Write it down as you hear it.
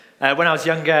When I was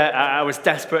younger, I was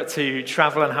desperate to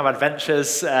travel and have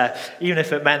adventures, even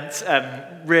if it meant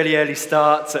really early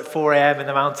starts at 4 a.m. in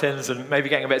the mountains and maybe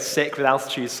getting a bit sick with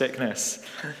altitude sickness.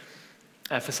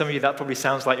 For some of you, that probably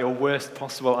sounds like your worst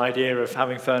possible idea of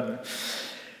having fun.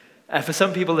 For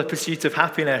some people, the pursuit of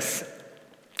happiness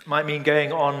might mean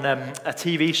going on a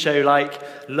TV show like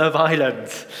Love Island,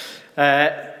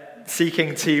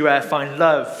 seeking to find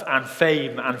love and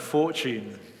fame and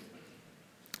fortune.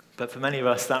 But for many of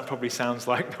us, that probably sounds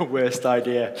like the worst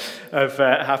idea of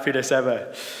happiness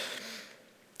ever.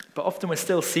 But often we're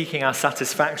still seeking our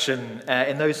satisfaction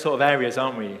in those sort of areas,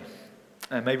 aren't we?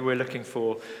 Maybe we're looking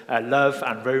for love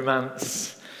and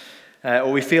romance,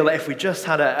 or we feel that if we just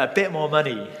had a bit more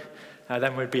money,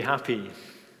 then we'd be happy.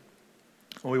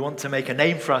 Or we want to make a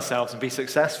name for ourselves and be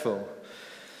successful.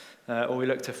 Or we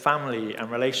look to family and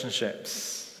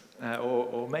relationships.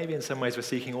 Or maybe in some ways we're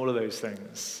seeking all of those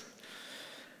things.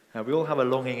 We all have a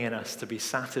longing in us to be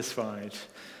satisfied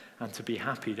and to be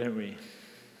happy, don't we?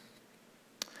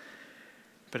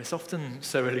 But it's often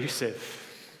so elusive.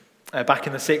 Back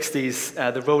in the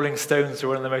 60s, the Rolling Stones were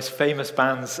one of the most famous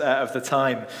bands of the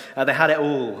time. They had it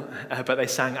all, but they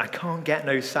sang, "I can't get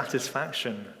no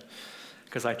satisfaction,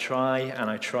 because I try and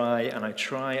I try and I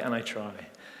try and I try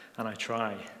and I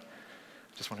try."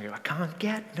 I just want to go, "I can't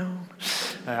get no."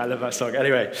 I love that song.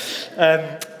 Anyway,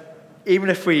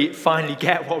 even if we finally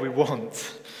get what we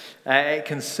want, it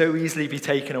can so easily be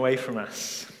taken away from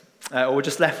us, or we're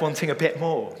just left wanting a bit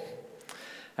more.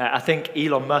 I think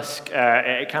Elon Musk,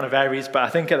 it kind of varies, but I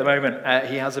think at the moment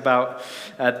he has about,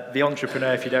 the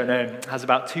entrepreneur, if you don't know him, has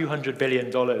about $200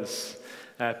 billion,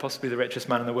 possibly the richest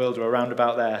man in the world, or around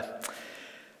about there.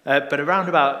 But around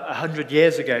about 100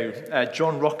 years ago,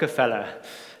 John Rockefeller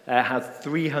had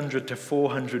 $300 to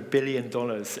 $400 billion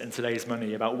in today's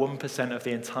money, about 1% of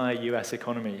the entire US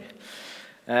economy.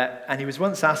 And he was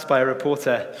once asked by a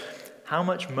reporter, "How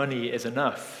much money is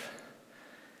enough?"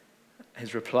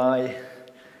 His reply,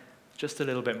 "Just a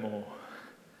little bit more.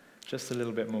 Just a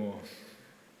little bit more."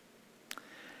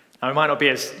 Now, we might not be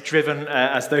as driven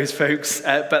as those folks,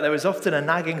 but there was often a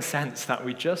nagging sense that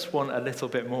we just want a little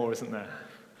bit more, isn't there?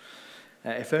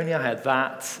 If only I had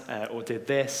that, or did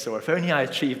this, or if only I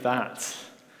achieved that,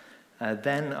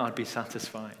 then I'd be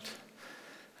satisfied.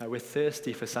 We're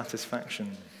thirsty for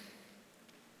satisfaction.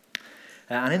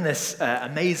 And in this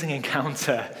amazing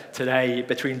encounter today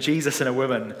between Jesus and a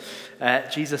woman,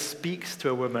 Jesus speaks to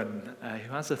a woman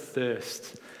who has a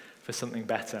thirst for something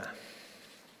better.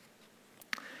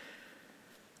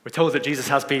 We're told that Jesus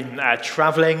has been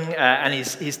traveling and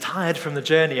he's tired from the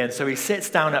journey, and so he sits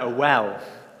down at a well.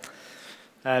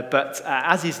 But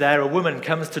as he's there, a woman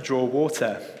comes to draw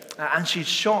water, and she's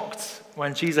shocked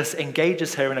when Jesus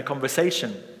engages her in a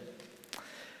conversation,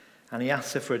 and he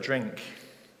asks her for a drink.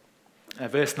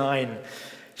 Verse 9,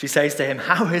 she says to him,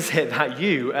 "How is it that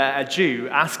you, a Jew,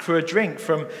 ask for a drink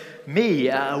from me,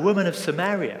 a woman of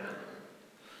Samaria?"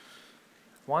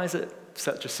 Why is it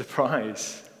such a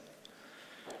surprise?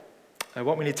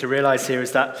 What we need to realize here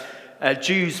is that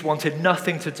Jews wanted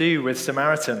nothing to do with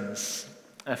Samaritans.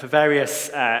 For various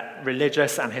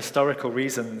religious and historical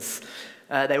reasons,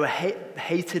 they were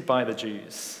hated by the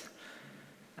Jews.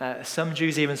 Some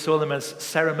Jews even saw them as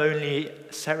ceremonially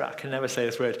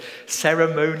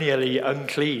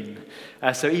unclean.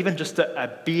 So even just a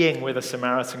being with a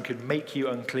Samaritan could make you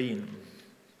unclean.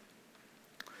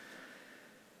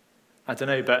 I don't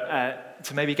know, but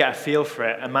to maybe get a feel for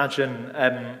it, imagine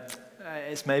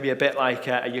it's maybe a bit like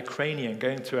a Ukrainian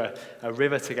going to a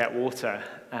river to get water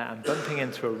and bumping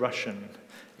into a Russian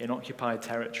in occupied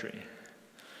territory.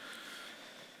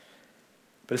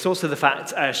 But it's also the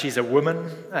fact she's a woman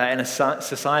in a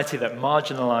society that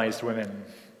marginalized women.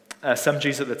 Some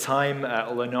Jews at the time,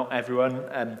 although not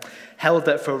everyone, held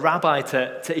that for a rabbi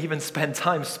to even spend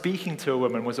time speaking to a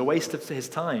woman was a waste of his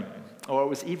time, or it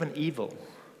was even evil.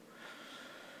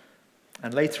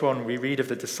 And later on, we read of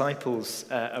the disciples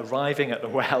arriving at the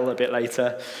well a bit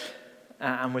later,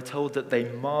 and we're told that they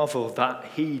marveled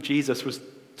that Jesus, was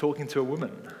talking to a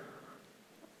woman.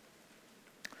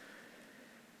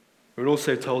 We're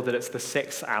also told that it's the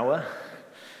 6th hour,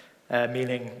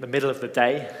 meaning the middle of the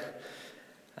day,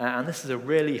 and this is a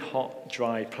really hot,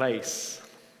 dry place.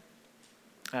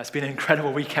 It's been an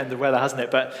incredible weekend of weather, hasn't it?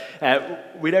 But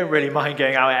we don't really mind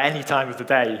going out at any time of the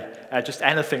day, just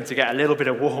anything to get a little bit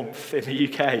of warmth in the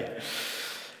UK.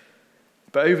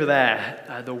 But over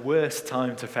there, the worst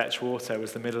time to fetch water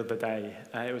was the middle of the day.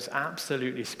 It was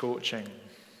absolutely scorching.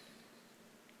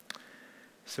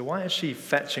 So why is she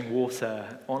fetching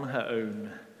water on her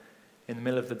own in the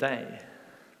middle of the day?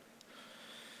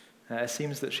 It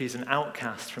seems that she's an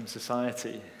outcast from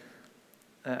society.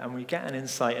 And we get an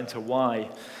insight into why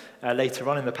later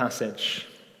on in the passage.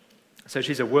 So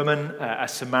she's a woman, a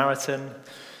Samaritan,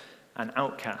 an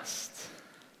outcast.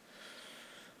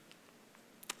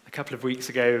 A couple of weeks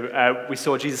ago, we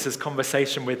saw Jesus'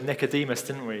 conversation with Nicodemus,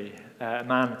 didn't we? A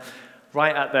man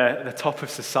right at the top of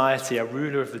society, a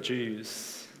ruler of the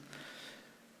Jews.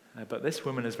 But this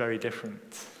woman is very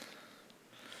different.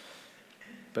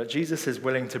 But Jesus is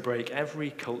willing to break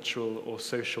every cultural or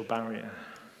social barrier.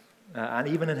 And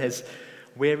even in his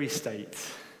weary state,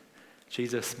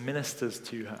 Jesus ministers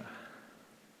to her.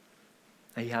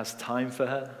 He has time for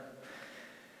her.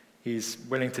 He's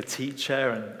willing to teach her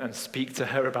and speak to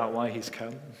her about why he's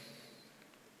come.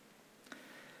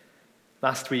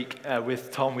 Last week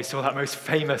with Tom, we saw that most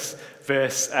famous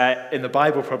verse in the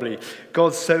Bible probably.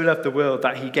 God so loved the world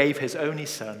that he gave his only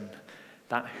son,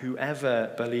 that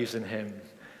whoever believes in him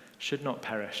should not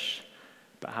perish,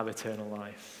 but have eternal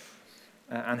life.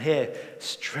 And here,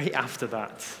 straight after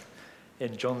that,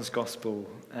 in John's Gospel,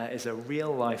 is a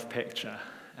real-life picture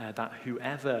that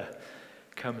whoever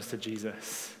comes to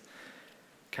Jesus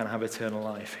can have eternal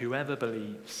life. Whoever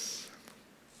believes,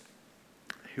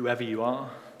 whoever you are,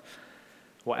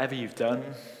 whatever you've done,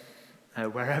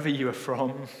 wherever you are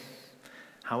from,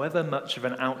 however much of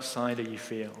an outsider you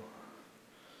feel,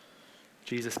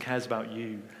 Jesus cares about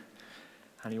you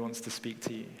and he wants to speak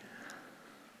to you.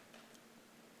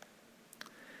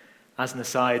 As an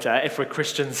aside, if we're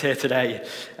Christians here today,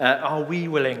 are we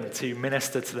willing to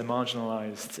minister to the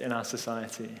marginalized in our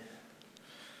society?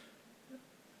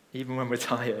 Even when we're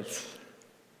tired?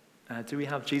 Do we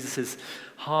have Jesus'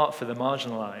 heart for the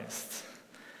marginalized?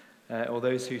 Or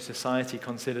those who society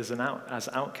considers as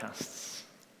outcasts?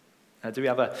 Do we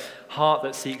have a heart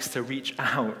that seeks to reach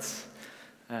out,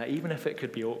 even if it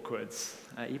could be awkward,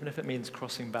 even if it means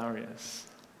crossing barriers?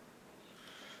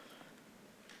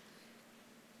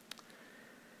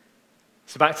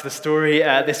 So back to the story,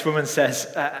 this woman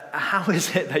says, how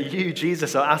is it that you,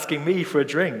 Jesus, are asking me for a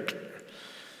drink?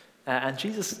 And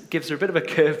Jesus gives her a bit of a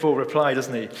curveball reply,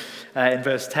 doesn't he? In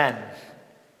verse 10,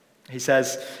 he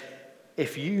says,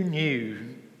 if you knew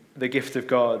the gift of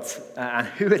God and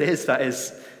who it is that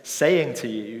is saying to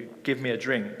you, give me a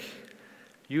drink,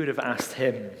 you would have asked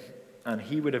him and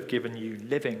he would have given you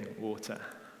living water.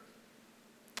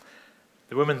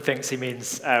 The woman thinks he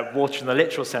means water in the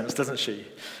literal sense, doesn't she?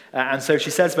 And so she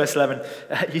says, verse 11,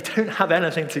 you don't have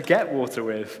anything to get water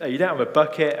with. You don't have a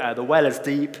bucket. The well is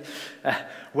deep.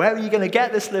 Where are you going to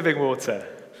get this living water?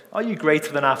 Are you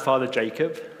greater than our father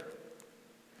Jacob?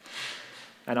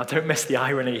 And I don't miss the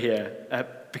irony here,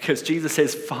 because Jesus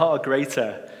is far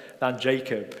greater than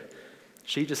Jacob.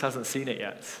 She just hasn't seen it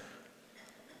yet.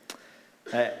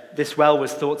 This well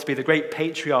was thought to be the great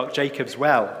patriarch Jacob's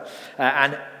well.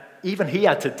 And even he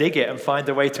had to dig it and find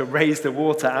a way to raise the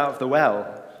water out of the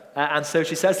well. And so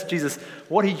she says to Jesus,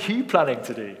 what are you planning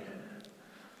to do?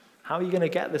 How are you going to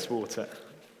get this water?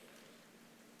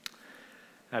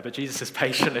 But Jesus is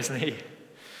patient, isn't he?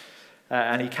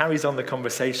 And he carries on the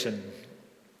conversation.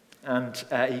 And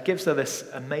he gives her this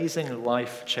amazing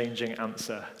life-changing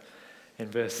answer in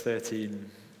verse 13.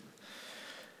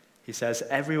 He says,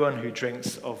 everyone who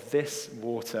drinks of this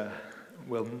water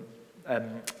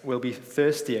will be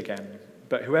thirsty again,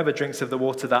 but whoever drinks of the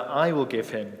water that I will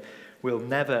give him will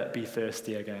never be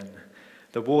thirsty again.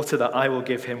 The water that I will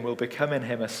give him will become in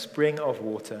him a spring of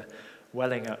water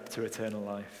welling up to eternal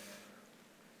life.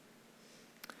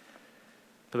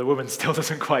 But the woman still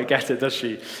doesn't quite get it, does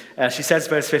she? She says,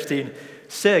 verse 15,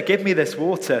 Sir, give me this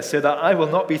water so that I will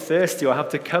not be thirsty or have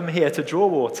to come here to draw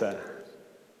water.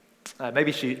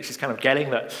 Maybe she's kind of getting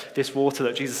that this water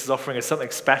that Jesus is offering is something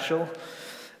special.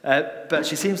 But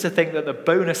she seems to think that the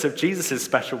bonus of Jesus'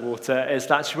 special water is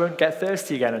that she won't get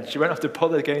thirsty again and she won't have to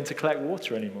bother going to collect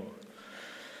water anymore.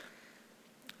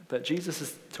 But Jesus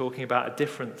is talking about a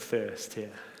different thirst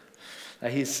here.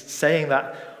 He's saying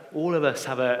that all of us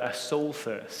have a soul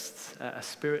thirst, a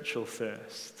spiritual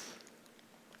thirst.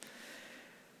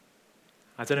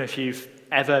 I don't know if you've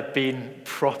ever been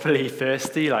properly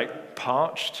thirsty, like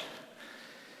parched.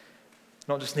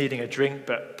 Not just needing a drink,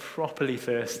 but properly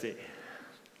thirsty.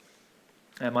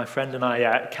 My friend and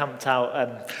I camped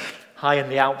out high in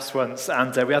the Alps once,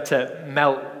 and we had to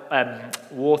melt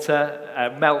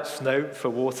snow for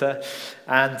water,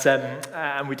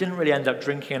 and we didn't really end up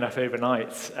drinking enough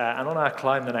overnight. And on our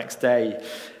climb the next day,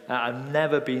 I've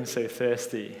never been so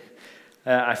thirsty.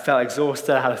 I felt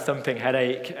exhausted, I had a thumping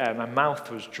headache, my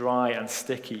mouth was dry and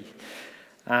sticky,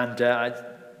 and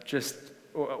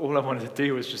all I wanted to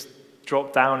do was just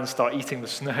drop down and start eating the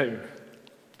snow.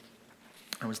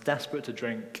 I was desperate to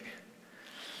drink.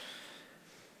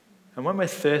 And when we're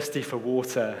thirsty for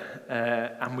water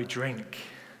and we drink,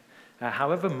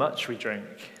 however much we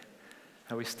drink,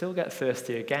 we still get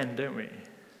thirsty again, don't we?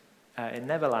 It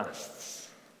never lasts.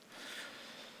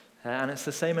 And it's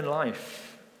the same in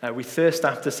life. We thirst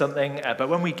after something, but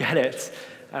when we get it,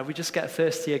 we just get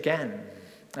thirsty again.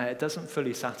 It doesn't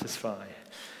fully satisfy.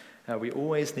 We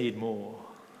always need more.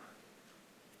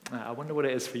 I wonder what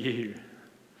it is for you.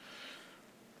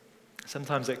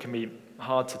 Sometimes it can be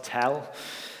hard to tell,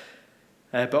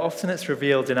 but often it's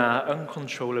revealed in our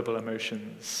uncontrollable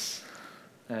emotions.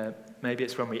 Maybe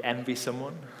it's when we envy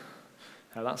someone.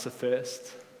 That's a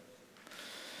thirst.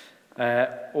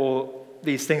 Or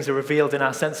these things are revealed in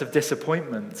our sense of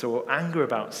disappointment or anger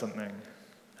about something.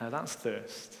 That's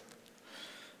thirst.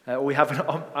 Or we have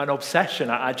an obsession.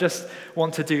 I just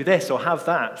want to do this or have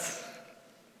that.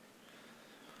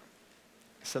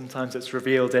 Sometimes it's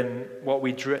revealed in what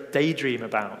we daydream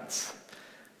about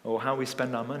or how we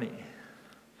spend our money.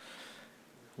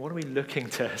 What are we looking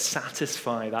to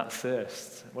satisfy that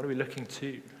thirst? What are we looking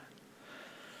to?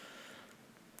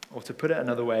 Or to put it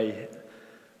another way,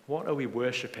 what are we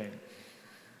worshipping?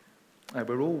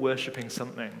 We're all worshipping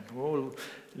something. We're all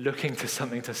looking to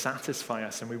something to satisfy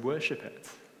us, and we worship it.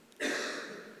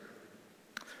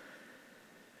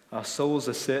 Our souls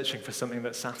are searching for something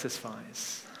that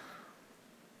satisfies.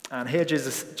 And here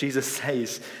Jesus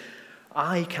says,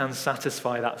 I can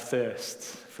satisfy that thirst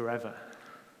forever.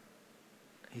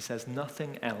 He says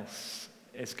nothing else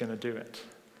is going to do it.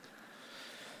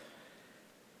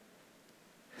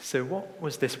 So what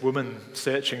was this woman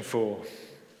searching for?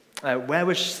 Where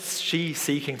was she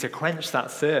seeking to quench that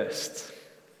thirst?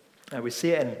 We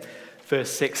see it in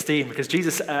verse 16, because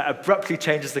Jesus abruptly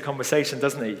changes the conversation,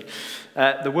 doesn't he?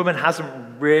 The woman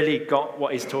hasn't really got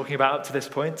what he's talking about up to this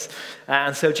point.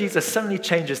 And so Jesus suddenly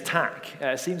changes tack.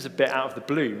 It seems a bit out of the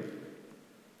blue.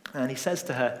 And he says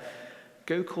to her,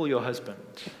 go call your husband.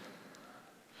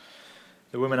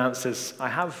 The woman answers, I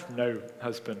have no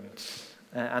husband.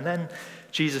 And then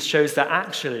Jesus shows that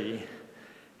actually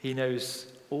he knows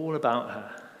all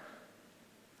about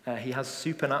her. He has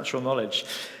supernatural knowledge.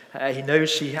 He knows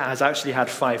she has actually had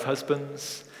 5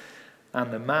 husbands,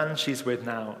 and the man she's with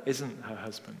now isn't her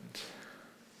husband.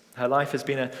 Her life has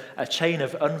been a chain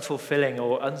of unfulfilling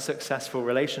or unsuccessful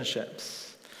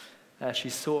relationships. She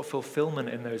sought fulfillment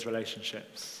in those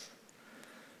relationships.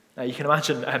 You can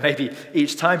imagine maybe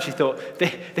each time she thought,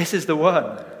 this is the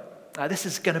one. This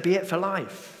is going to be it for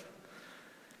life.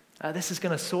 This is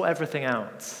going to sort everything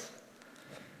out.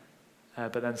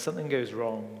 But then something goes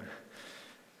wrong,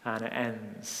 and it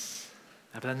ends.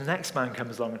 But then the next man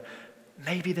comes along, and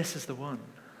maybe this is the one.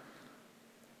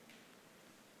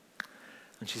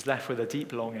 And she's left with a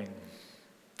deep longing,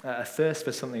 a thirst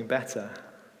for something better.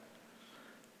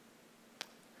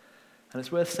 And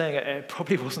it's worth saying it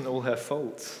probably wasn't all her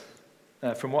fault.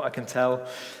 From what I can tell,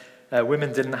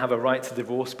 women didn't have a right to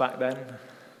divorce back then.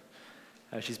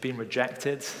 She's been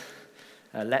rejected,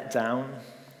 let down.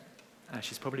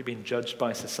 She's probably been judged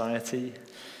by society.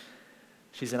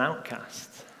 She's an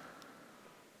outcast.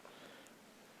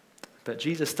 But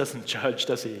Jesus doesn't judge,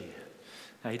 does he?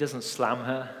 He doesn't slam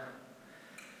her.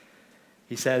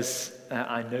 He says,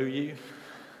 I know you.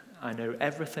 I know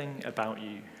everything about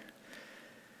you.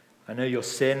 I know your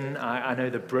sin. I know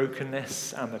the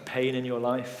brokenness and the pain in your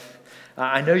life.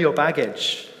 I know your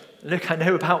baggage. Look, I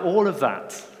know about all of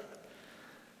that.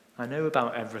 I know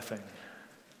about everything.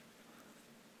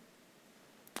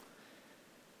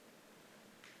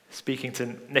 Speaking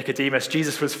to Nicodemus,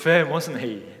 Jesus was firm, wasn't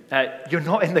he? You're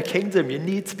not in the kingdom. You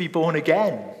need to be born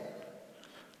again.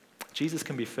 Jesus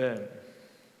can be firm.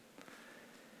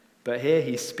 But here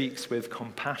he speaks with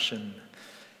compassion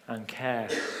and care.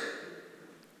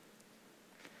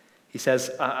 He says,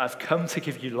 I've come to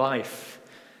give you life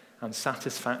and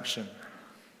satisfaction.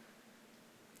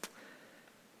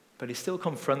 But he still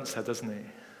confronts her, doesn't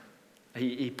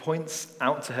he? He points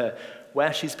out to her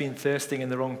where she's been thirsting in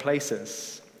the wrong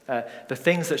places. The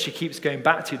things that she keeps going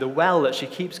back to, the well that she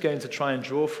keeps going to try and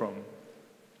draw from.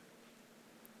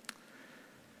 I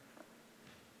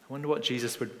wonder what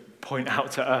Jesus would point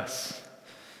out to us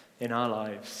in our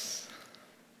lives.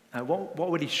 What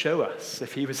would he show us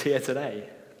if he was here today?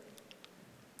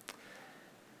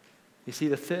 You see,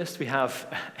 the thirst we have,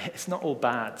 it's not all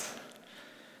bad.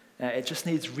 It just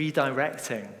needs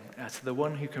redirecting to the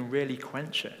one who can really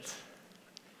quench it.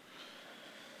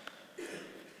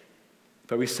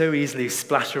 But we so easily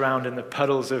splash around in the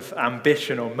puddles of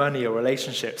ambition or money or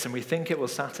relationships, and we think it will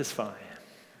satisfy.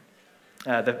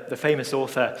 The famous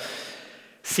author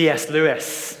C.S.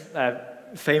 Lewis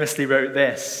famously wrote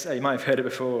this. You might have heard it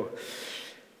before.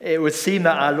 It would seem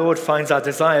that our Lord finds our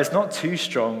desires not too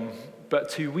strong, but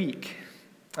too weak.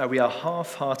 We are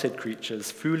half-hearted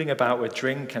creatures, fooling about with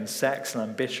drink and sex and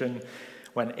ambition,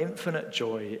 when infinite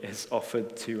joy is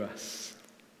offered to us.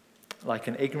 Like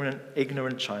an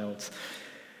ignorant child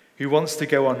who wants to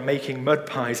go on making mud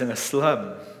pies in a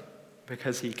slum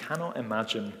because he cannot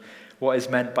imagine what is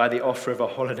meant by the offer of a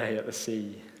holiday at the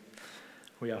sea.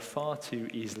 We are far too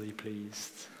easily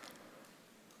pleased.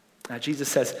 Now, Jesus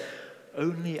says,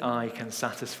 only I can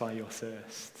satisfy your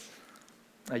thirst.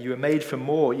 You were made for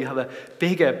more. You have a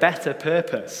bigger, better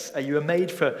purpose. You were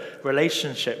made for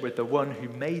relationship with the one who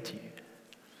made you.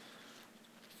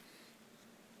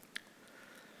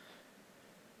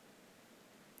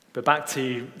 But back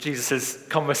to Jesus'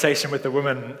 conversation with the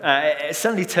woman, it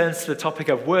suddenly turns to the topic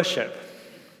of worship.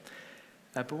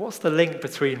 But what's the link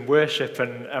between worship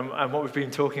and what we've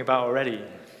been talking about already?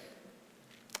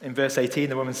 In verse 18,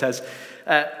 the woman says,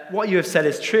 what you have said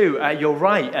is true. You're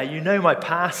right. You know my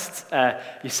past.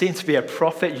 You seem to be a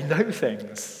prophet. You know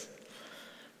things.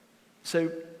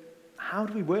 So how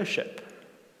do we worship?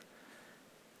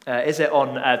 Is it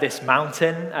on this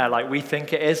mountain like we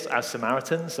think it is as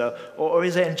Samaritans? Or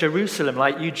is it in Jerusalem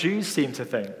like you Jews seem to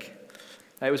think?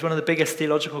 It was one of the biggest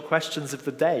theological questions of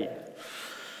the day.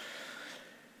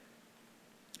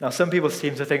 Now, some people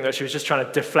seem to think that she was just trying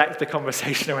to deflect the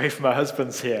conversation away from her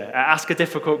husband's here. Ask a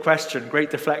difficult question, great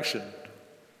deflection.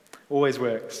 Always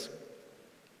works.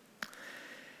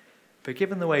 But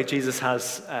given the way Jesus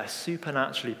has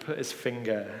supernaturally put his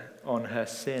finger on her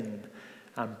sin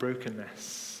and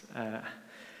brokenness,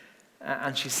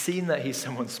 and she's seen that he's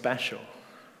someone special,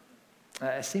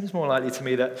 it seems more likely to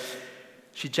me that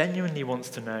she genuinely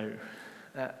wants to know,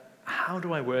 how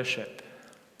do I worship?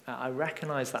 I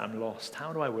recognize that I'm lost.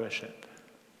 How do I worship?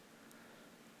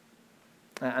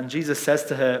 And Jesus says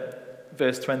to her,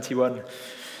 verse 21,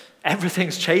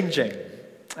 everything's changing.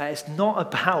 It's not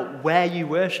about where you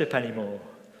worship anymore.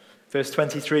 Verse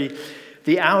 23,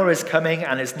 the hour is coming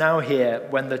and is now here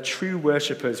when the true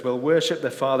worshippers will worship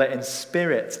the Father in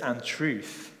spirit and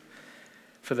truth.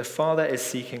 For the Father is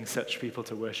seeking such people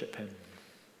to worship him.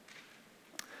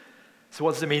 So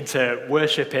what does it mean to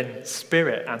worship in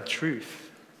spirit and truth?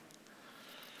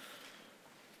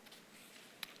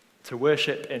 To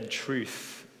worship in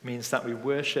truth means that we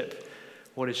worship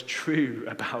what is true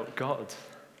about God.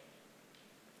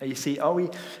 You see, are we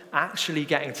actually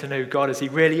getting to know God as he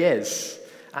really is,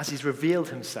 as he's revealed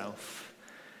himself?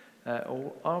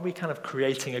 Or are we kind of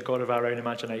creating a God of our own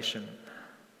imagination?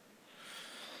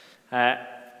 I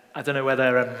don't know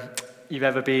whether you've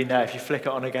ever been, if you flick it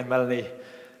on again, Melanie,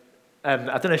 I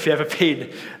don't know if you've ever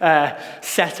been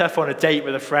set up on a date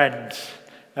with a friend.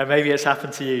 Maybe it's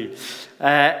happened to you.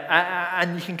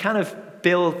 And you can kind of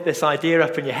build this idea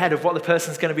up in your head of what the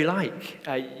person's going to be like.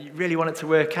 You really want it to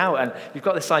work out, and you've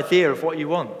got this idea of what you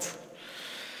want.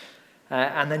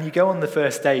 And then you go on the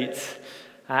first date,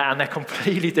 and they're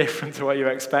completely different to what you're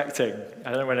expecting.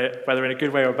 I don't know whether in a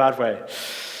good way or a bad way.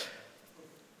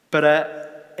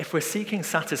 But if we're seeking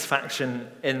satisfaction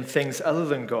in things other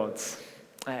than God's,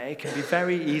 it can be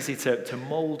very easy to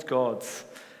mold God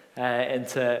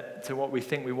into what we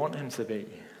think we want him to be,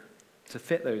 to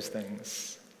fit those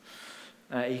things.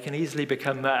 He can easily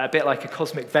become a bit like a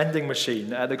cosmic vending machine,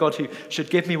 the God who should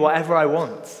give me whatever I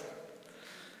want.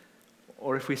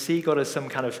 Or if we see God as some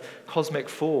kind of cosmic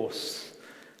force,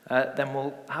 then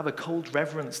we'll have a cold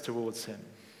reverence towards him.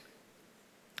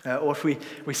 Or if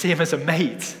we see him as a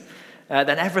mate,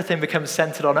 then everything becomes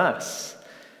centered on us.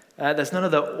 There's none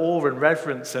of the awe and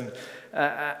reverence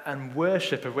and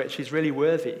worship of which he's really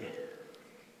worthy.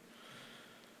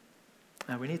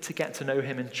 We need to get to know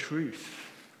him in truth.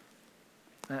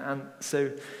 And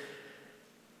so,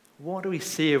 what do we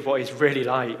see of what he's really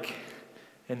like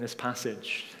in this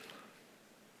passage?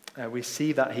 We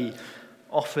see that he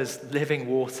offers living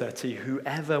water to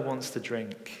whoever wants to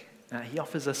drink. He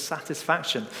offers us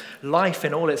satisfaction, life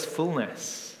in all its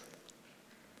fullness.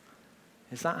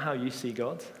 Is that how you see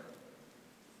God?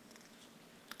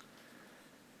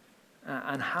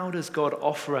 And how does God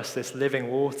offer us this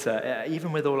living water,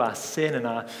 even with all our sin and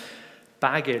our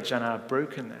baggage and our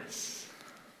brokenness?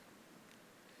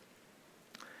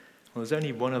 Well, there's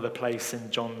only one other place in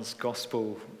John's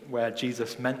Gospel where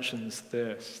Jesus mentions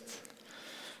thirst.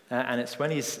 And it's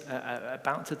when he's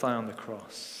about to die on the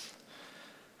cross.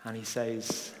 And he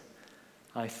says,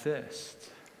 I thirst.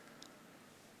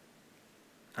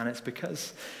 And it's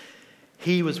because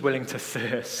he was willing to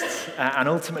thirst and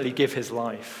ultimately give his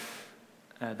life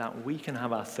that we can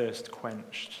have our thirst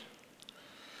quenched.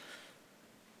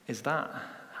 Is that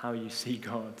how you see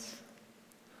God?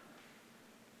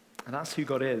 And that's who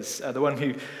God is, the one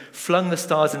who flung the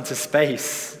stars into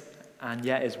space and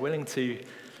yet is willing to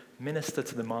minister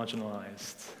to the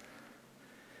marginalized.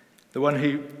 The one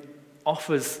who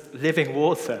offers living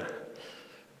water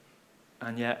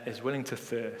and yet is willing to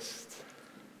thirst.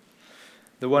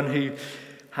 The one who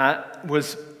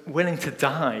was willing to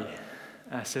die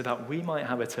so that we might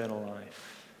have eternal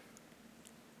life.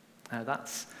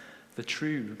 That's the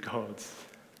true God.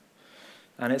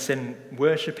 And it's in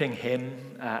worshipping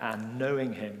him and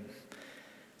knowing him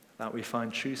that we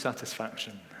find true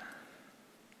satisfaction.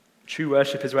 True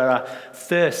worship is where our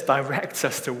thirst directs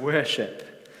us to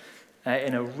worship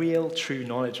in a real, true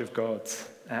knowledge of God,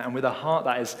 and with a heart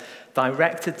that is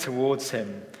directed towards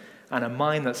him and a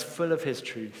mind that's full of his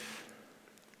truth.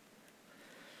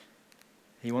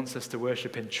 He wants us to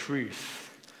worship in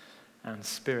truth and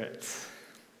spirit.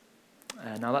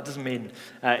 Now that doesn't mean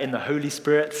in the Holy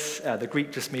Spirit. The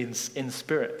Greek just means in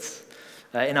spirit.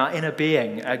 In our inner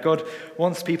being, God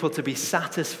wants people to be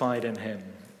satisfied in him,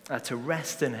 to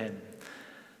rest in him,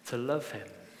 to love him.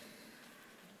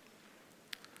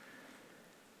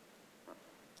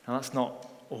 Now that's not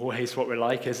always what we're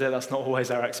like, is it? That's not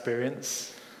always our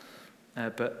experience.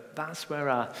 But that's where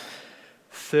our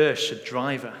thirst should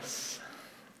drive us.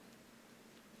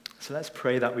 So let's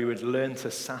pray that we would learn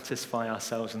to satisfy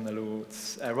ourselves in the Lord,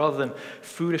 rather than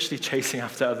foolishly chasing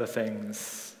after other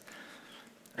things.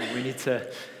 And we need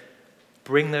to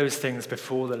bring those things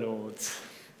before the Lord,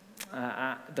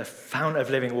 the fount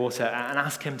of living water, and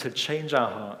ask him to change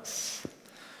our hearts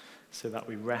so that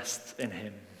we rest in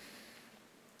him.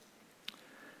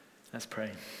 Let's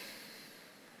pray.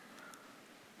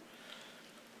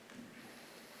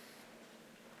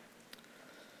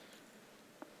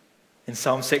 In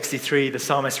Psalm 63, the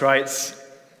psalmist writes,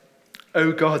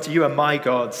 "O God, you are my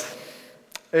God.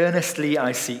 Earnestly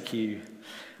I seek you.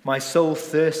 My soul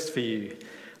thirsts for you.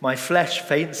 My flesh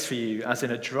faints for you, as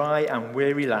in a dry and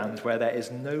weary land where there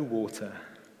is no water.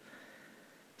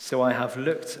 So I have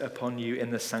looked upon you in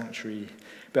the sanctuary,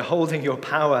 beholding your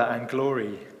power and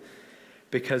glory.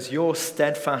 Because your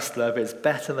steadfast love is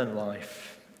better than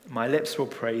life, my lips will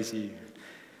praise you.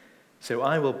 So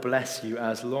I will bless you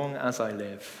as long as I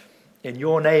live. In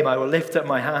your name I will lift up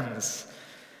my hands.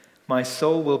 My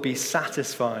soul will be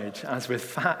satisfied as with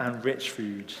fat and rich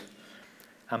food,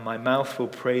 and my mouth will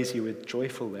praise you with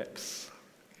joyful lips.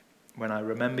 When I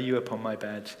remember you upon my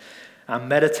bed and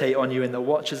meditate on you in the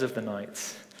watches of the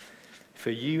night,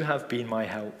 for you have been my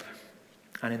help,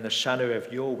 and in the shadow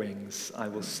of your wings I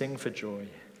will sing for joy.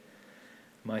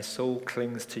 My soul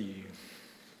clings to you."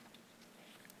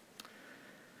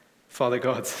 Father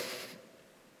God,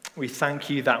 we thank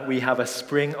you that we have a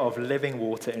spring of living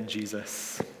water in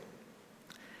Jesus.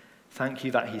 Thank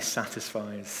you that he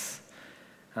satisfies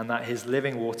and that his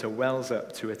living water wells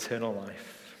up to eternal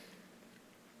life.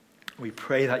 We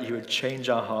pray that you would change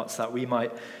our hearts, that we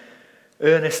might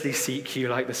earnestly seek you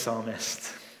like the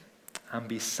psalmist and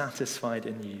be satisfied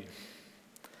in you.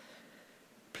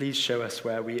 Please show us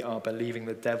where we are believing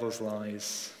the devil's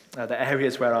lies, the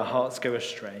areas where our hearts go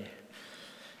astray,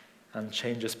 and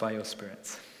change us by your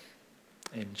Spirit.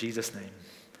 In Jesus' name,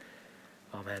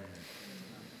 amen.